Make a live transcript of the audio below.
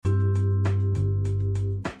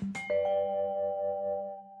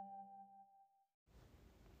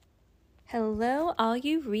Hello, all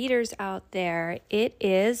you readers out there. It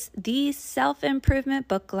is the Self-Improvement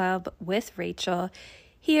Book Club with Rachel,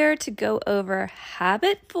 here to go over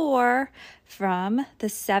Habit 4 from The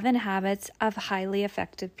 7 Habits of Highly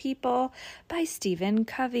Effective People by Stephen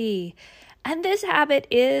Covet. And this habit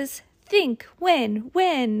is think,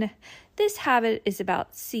 win. This habit is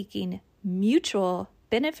about seeking mutual,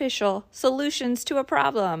 beneficial solutions to a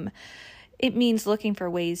problem. It means looking for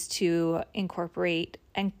ways to incorporate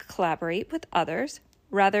and collaborate with others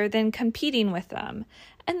rather than competing with them.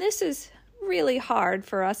 And this is really hard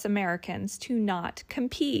for us Americans to not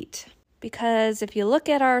compete. Because if you look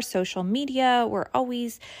at our social media, we're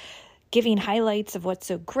always giving highlights of what's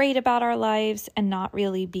so great about our lives and not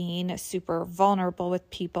really being super vulnerable with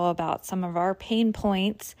people about some of our pain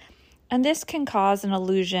points. And this can cause an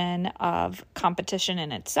illusion of competition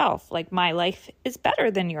in itself, like my life is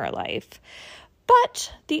better than your life.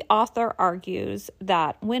 But the author argues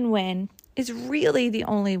that win-win is really the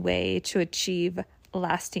only way to achieve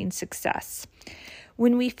lasting success.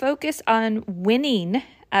 When we focus on winning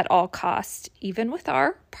at all costs, even with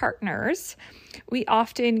our partners, we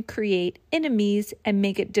often create enemies and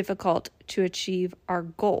make it difficult to achieve our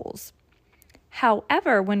goals.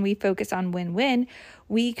 However, when we focus on win-win,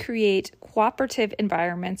 we create cooperative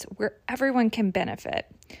environments where everyone can benefit.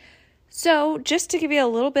 So just to give you a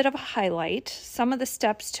little bit of a highlight, some of the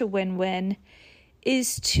steps to win-win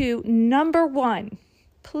is to, number one,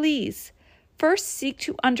 please first seek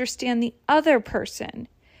to understand the other person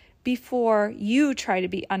before you try to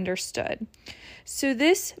be understood. So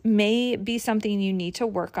this may be something you need to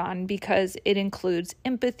work on because it includes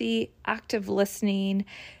empathy, active listening,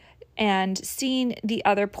 and seeing the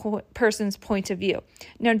other person's point of view.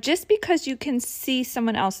 Now, just because you can see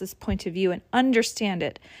someone else's point of view and understand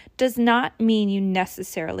it does not mean you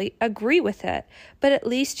necessarily agree with it, but at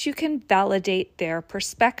least you can validate their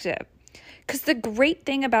perspective. Because the great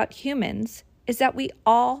thing about humans is that we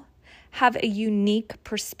all have a unique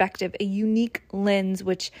perspective, a unique lens,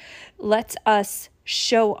 which lets us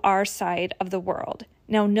show our side of the world.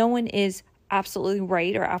 Now, no one is absolutely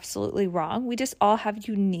right or absolutely wrong. We just all have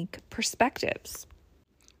unique perspectives.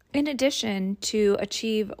 In addition, to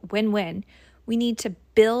achieve win-win, we need to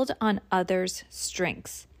build on others'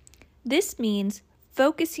 strengths. This means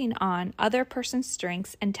focusing on other person's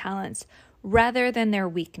strengths and talents rather than their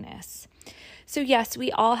weakness. So yes,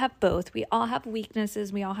 we all have both. We all have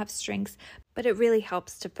weaknesses, we all have strengths, but it really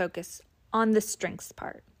helps to focus on the strengths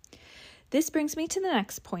part. This brings me to the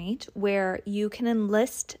next point where you can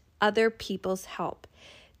enlist other people's help.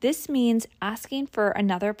 This means asking for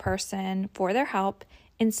another person for their help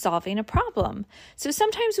in solving a problem. So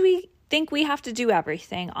sometimes we think we have to do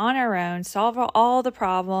everything on our own, solve all the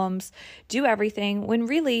problems, do everything, when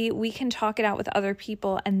really we can talk it out with other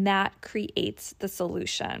people and that creates the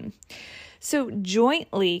solution. So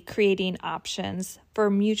jointly creating options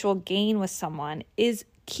for mutual gain with someone is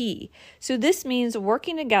key. So this means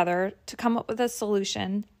working together to come up with a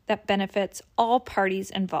solution that benefits all parties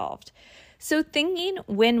involved. So thinking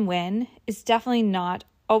win-win is definitely not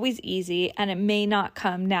always easy, and it may not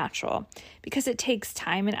come natural because it takes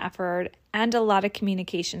time and effort and a lot of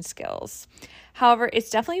communication skills. However, it's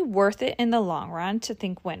definitely worth it in the long run to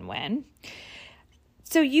think win-win.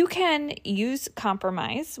 So you can use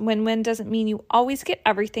compromise. Win-win doesn't mean you always get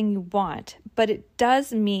everything you want, but it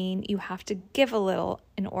does mean you have to give a little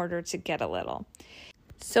in order to get a little.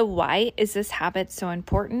 So why is this habit so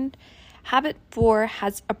important? Habit 4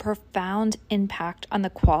 has a profound impact on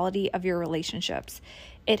the quality of your relationships.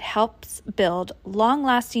 It helps build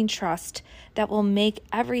long-lasting trust that will make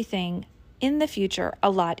everything in the future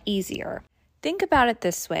a lot easier. Think about it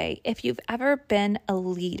this way. If you've ever been a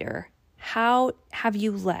leader, how have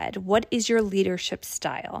you led? What is your leadership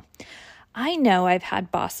style? I know I've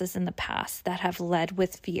had bosses in the past that have led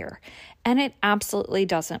with fear, and it absolutely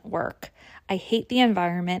doesn't work. I hate the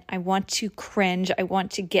environment. I want to cringe. I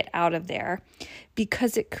want to get out of there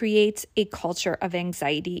because it creates a culture of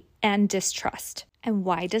anxiety and distrust. And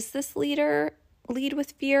why does this leader lead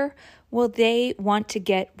with fear? Well, they want to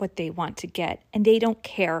get what they want to get, and they don't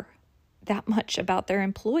care that much about their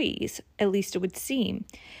employees, at least it would seem.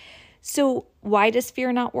 So why does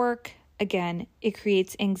fear not work? Again, it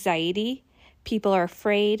creates anxiety. People are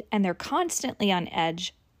afraid and they're constantly on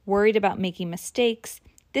edge, worried about making mistakes.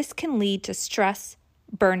 This can lead to stress,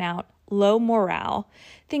 burnout, low morale.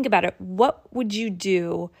 Think about it. What would you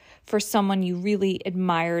do for someone you really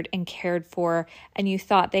admired and cared for and you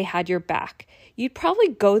thought they had your back? You'd probably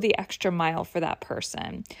go the extra mile for that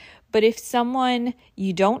person. But if someone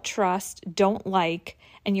you don't trust, don't like,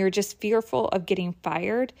 and you're just fearful of getting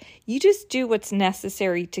fired, you just do what's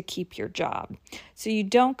necessary to keep your job. So you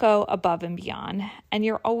don't go above and beyond, and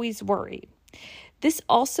you're always worried. This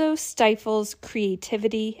also stifles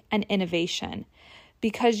creativity and innovation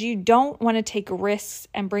because you don't want to take risks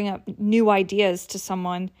and bring up new ideas to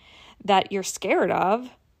someone that you're scared of.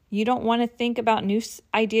 You don't want to think about new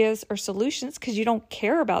ideas or solutions because you don't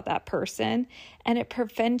care about that person, and it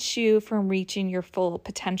prevents you from reaching your full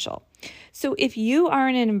potential. So if you are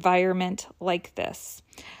in an environment like this,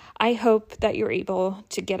 I hope that you're able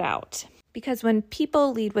to get out. Because when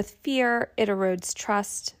people lead with fear, it erodes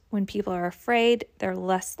trust. When people are afraid, they're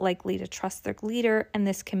less likely to trust their leader, and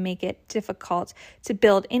this can make it difficult to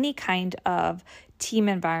build any kind of team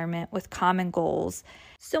environment with common goals.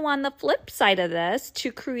 So on the flip side of this,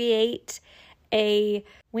 to create a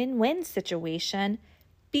win-win situation,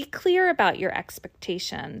 be clear about your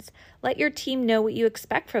expectations. Let your team know what you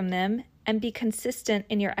expect from them and be consistent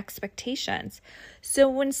in your expectations. So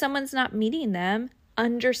when someone's not meeting them,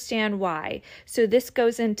 understand why. So this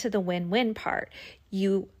goes into the win-win part.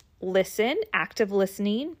 You listen, active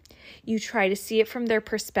listening. You try to see it from their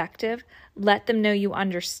perspective. Let them know you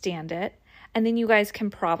understand it. And then you guys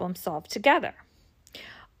can problem solve together.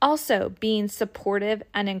 Also, being supportive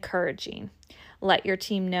and encouraging. Let your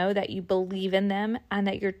team know that you believe in them and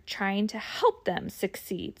that you're trying to help them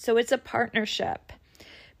succeed. So it's a partnership.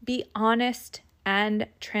 Be honest and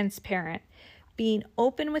transparent. Being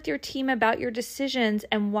open with your team about your decisions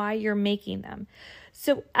and why you're making them.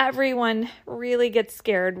 So everyone really gets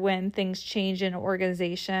scared when things change in an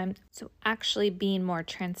organization. So actually being more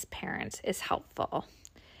transparent is helpful.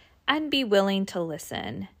 And be willing to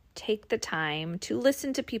listen. Take the time to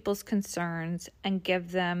listen to people's concerns and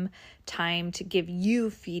give them time to give you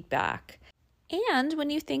feedback. And when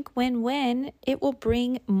you think win-win, it will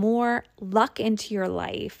bring more luck into your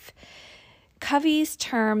life. Covey's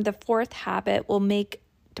term, the fourth habit, will make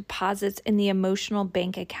deposits in the emotional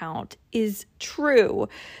bank account, is true.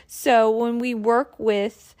 So when we work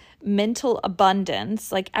with mental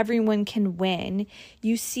abundance, like everyone can win,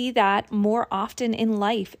 you see that more often in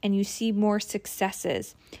life and you see more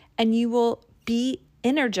successes and you will be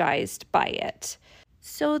energized by it.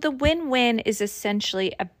 So the win-win is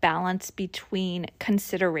essentially a balance between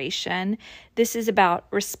consideration. This is about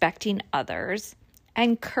respecting others,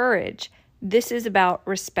 and courage. This is about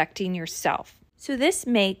respecting yourself. So this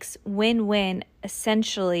makes win-win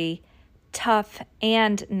essentially tough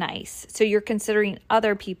and nice. So you're considering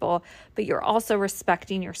other people, but you're also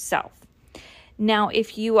respecting yourself. Now,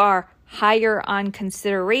 if you are higher on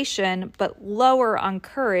consideration, but lower on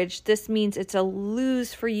courage, this means it's a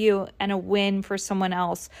lose for you and a win for someone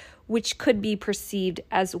else, which could be perceived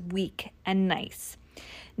as weak and nice.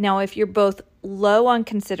 Now, if you're both low on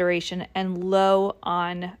consideration and low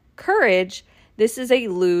on courage, this is a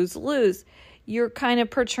lose-lose. You're kind of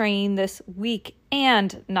portraying this weak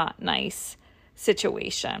and not nice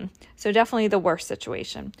situation. So definitely the worst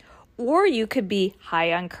situation. Or you could be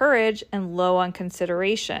high on courage and low on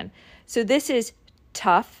consideration. So this is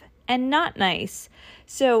tough and not nice.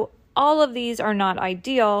 So all of these are not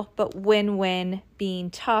ideal, but win-win, being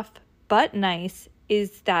tough but nice,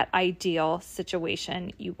 is that ideal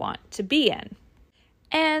situation you want to be in.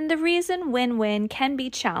 And the reason win-win can be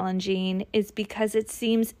challenging is because it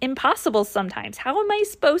seems impossible sometimes. How am I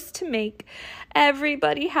supposed to make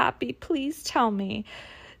everybody happy? Please tell me.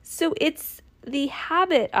 So it's the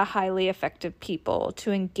habit of highly effective people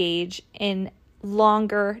to engage in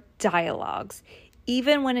longer dialogues,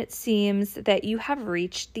 even when it seems that you have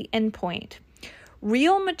reached the end point.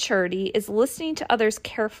 Real maturity is listening to others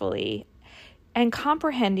carefully and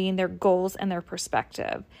comprehending their goals and their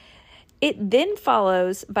perspective. It then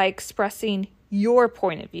follows by expressing your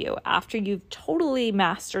point of view after you've totally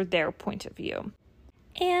mastered their point of view.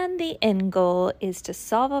 And the end goal is to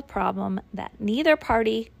solve a problem that neither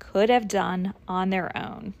party could have done on their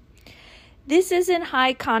own. This is in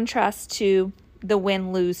high contrast to the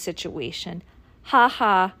win-lose situation. Ha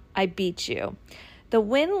ha, I beat you. The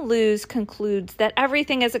win-lose concludes that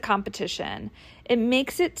everything is a competition. It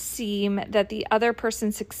makes it seem that the other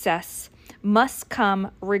person's success must come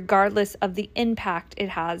regardless of the impact it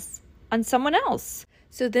has on someone else.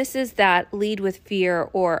 So this is that lead with fear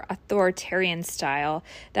or authoritarian style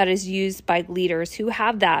that is used by leaders who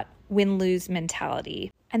have that win-lose mentality.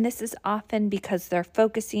 And this is often because they're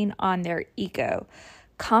focusing on their ego.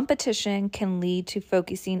 Competition can lead to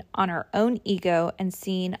focusing on our own ego and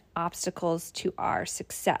seeing obstacles to our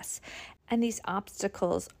success. And these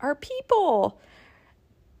obstacles are people.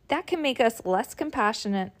 that can make us less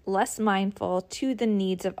compassionate, less mindful to the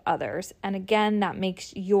needs of others. And again, that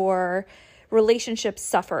makes your relationships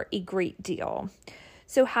suffer a great deal.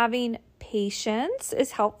 So having patience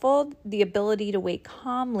is helpful, the ability to wait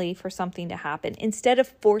calmly for something to happen instead of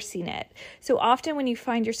forcing it. So often when you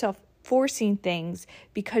find yourself forcing things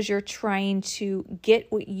because you're trying to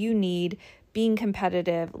get what you need, being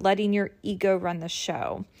competitive, letting your ego run the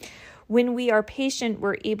show. When we are patient,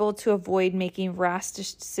 we're able to avoid making rash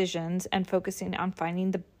decisions and focusing on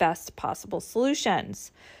finding the best possible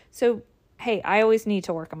solutions. So, hey, I always need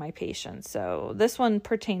to work on my patience. So this one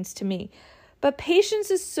pertains to me. But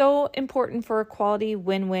patience is so important for a quality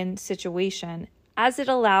win-win situation, as it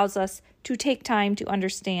allows us to take time to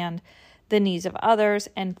understand the needs of others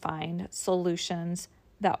and find solutions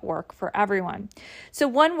that work for everyone. So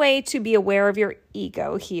one way to be aware of your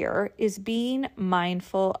ego here is being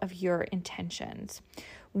mindful of your intentions.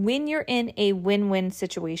 When you're in a win-win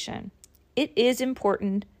situation, it is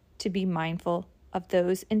important to be mindful of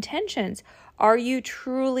those intentions. Are you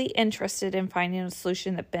truly interested in finding a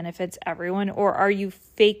solution that benefits everyone, or are you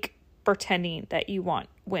fake pretending that you want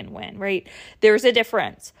win-win, right? There's a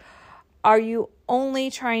difference. Are you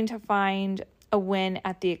only trying to find a win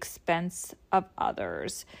at the expense of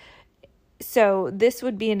others? So this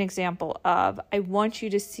would be an example of, I want you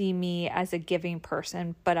to see me as a giving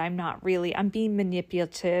person, but I'm not really. I'm being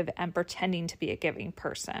manipulative and pretending to be a giving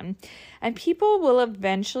person. And people will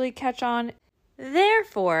eventually catch on.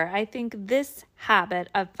 Therefore, I think this habit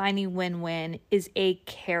of finding win-win is a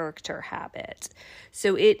character habit.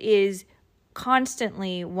 So it is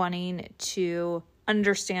constantly wanting to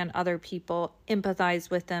understand other people, empathize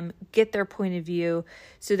with them, get their point of view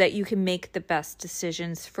so that you can make the best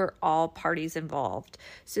decisions for all parties involved.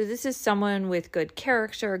 So this is someone with good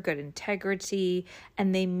character, good integrity,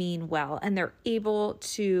 and they mean well, and they're able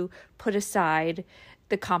to put aside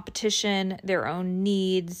the competition, their own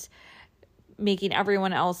needs, making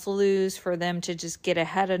everyone else lose for them to just get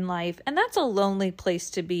ahead in life. And that's a lonely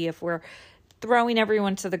place to be if we're throwing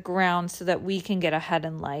everyone to the ground so that we can get ahead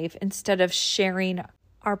in life instead of sharing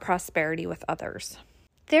our prosperity with others.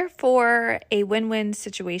 Therefore, a win-win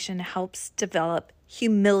situation helps develop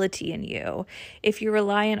humility in you. If you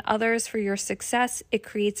rely on others for your success, it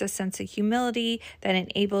creates a sense of humility that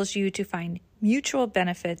enables you to find mutual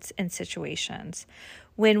benefits in situations.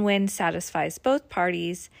 Win-win satisfies both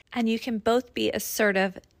parties, and you can both be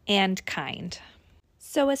assertive and kind.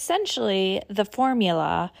 So essentially, the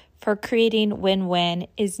formula for creating win-win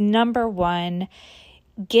is number one,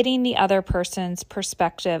 getting the other person's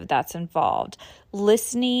perspective that's involved,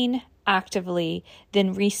 listening actively,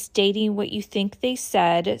 then restating what you think they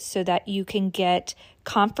said so that you can get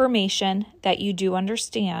confirmation that you do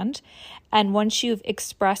understand. And once you've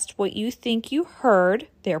expressed what you think you heard,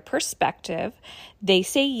 their perspective, they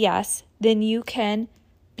say yes, then you can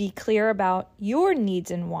be clear about your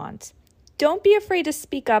needs and wants. Don't be afraid to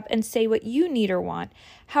speak up and say what you need or want.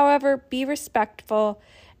 However, be respectful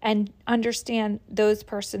and understand those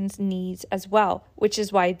person's needs as well, which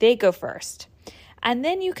is why they go first. And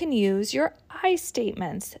then you can use your I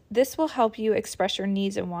statements. This will help you express your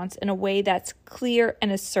needs and wants in a way that's clear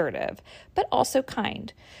and assertive, but also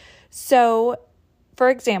kind. So, for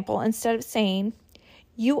example, instead of saying,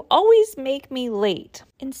 "You always make me late,"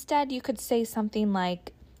 instead you could say something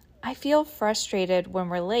like, "I feel frustrated when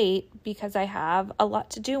we're late because I have a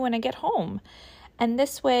lot to do when I get home." And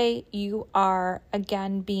this way you are,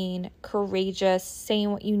 again, being courageous,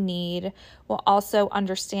 saying what you need, while also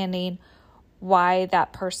understanding why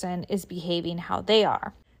that person is behaving how they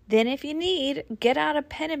are. Then if you need, get out a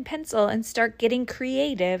pen and pencil and start getting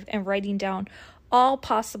creative and writing down all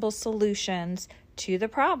possible solutions to the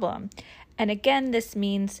problem. And again, this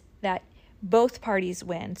means that both parties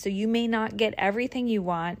win. So you may not get everything you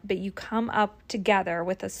want, but you come up together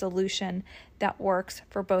with a solution that works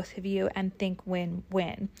for both of you and think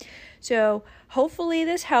win-win. So hopefully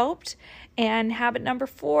this helped. And habit number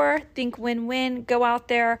 4, think win-win. Go out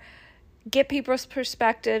there, get people's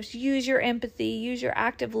perspectives, use your empathy, use your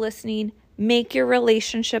active listening, make your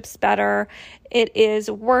relationships better. It is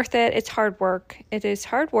worth it. It's hard work. It is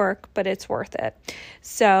hard work, but it's worth it.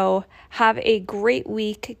 So have a great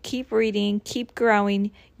week. Keep reading, keep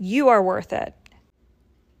growing. You are worth it.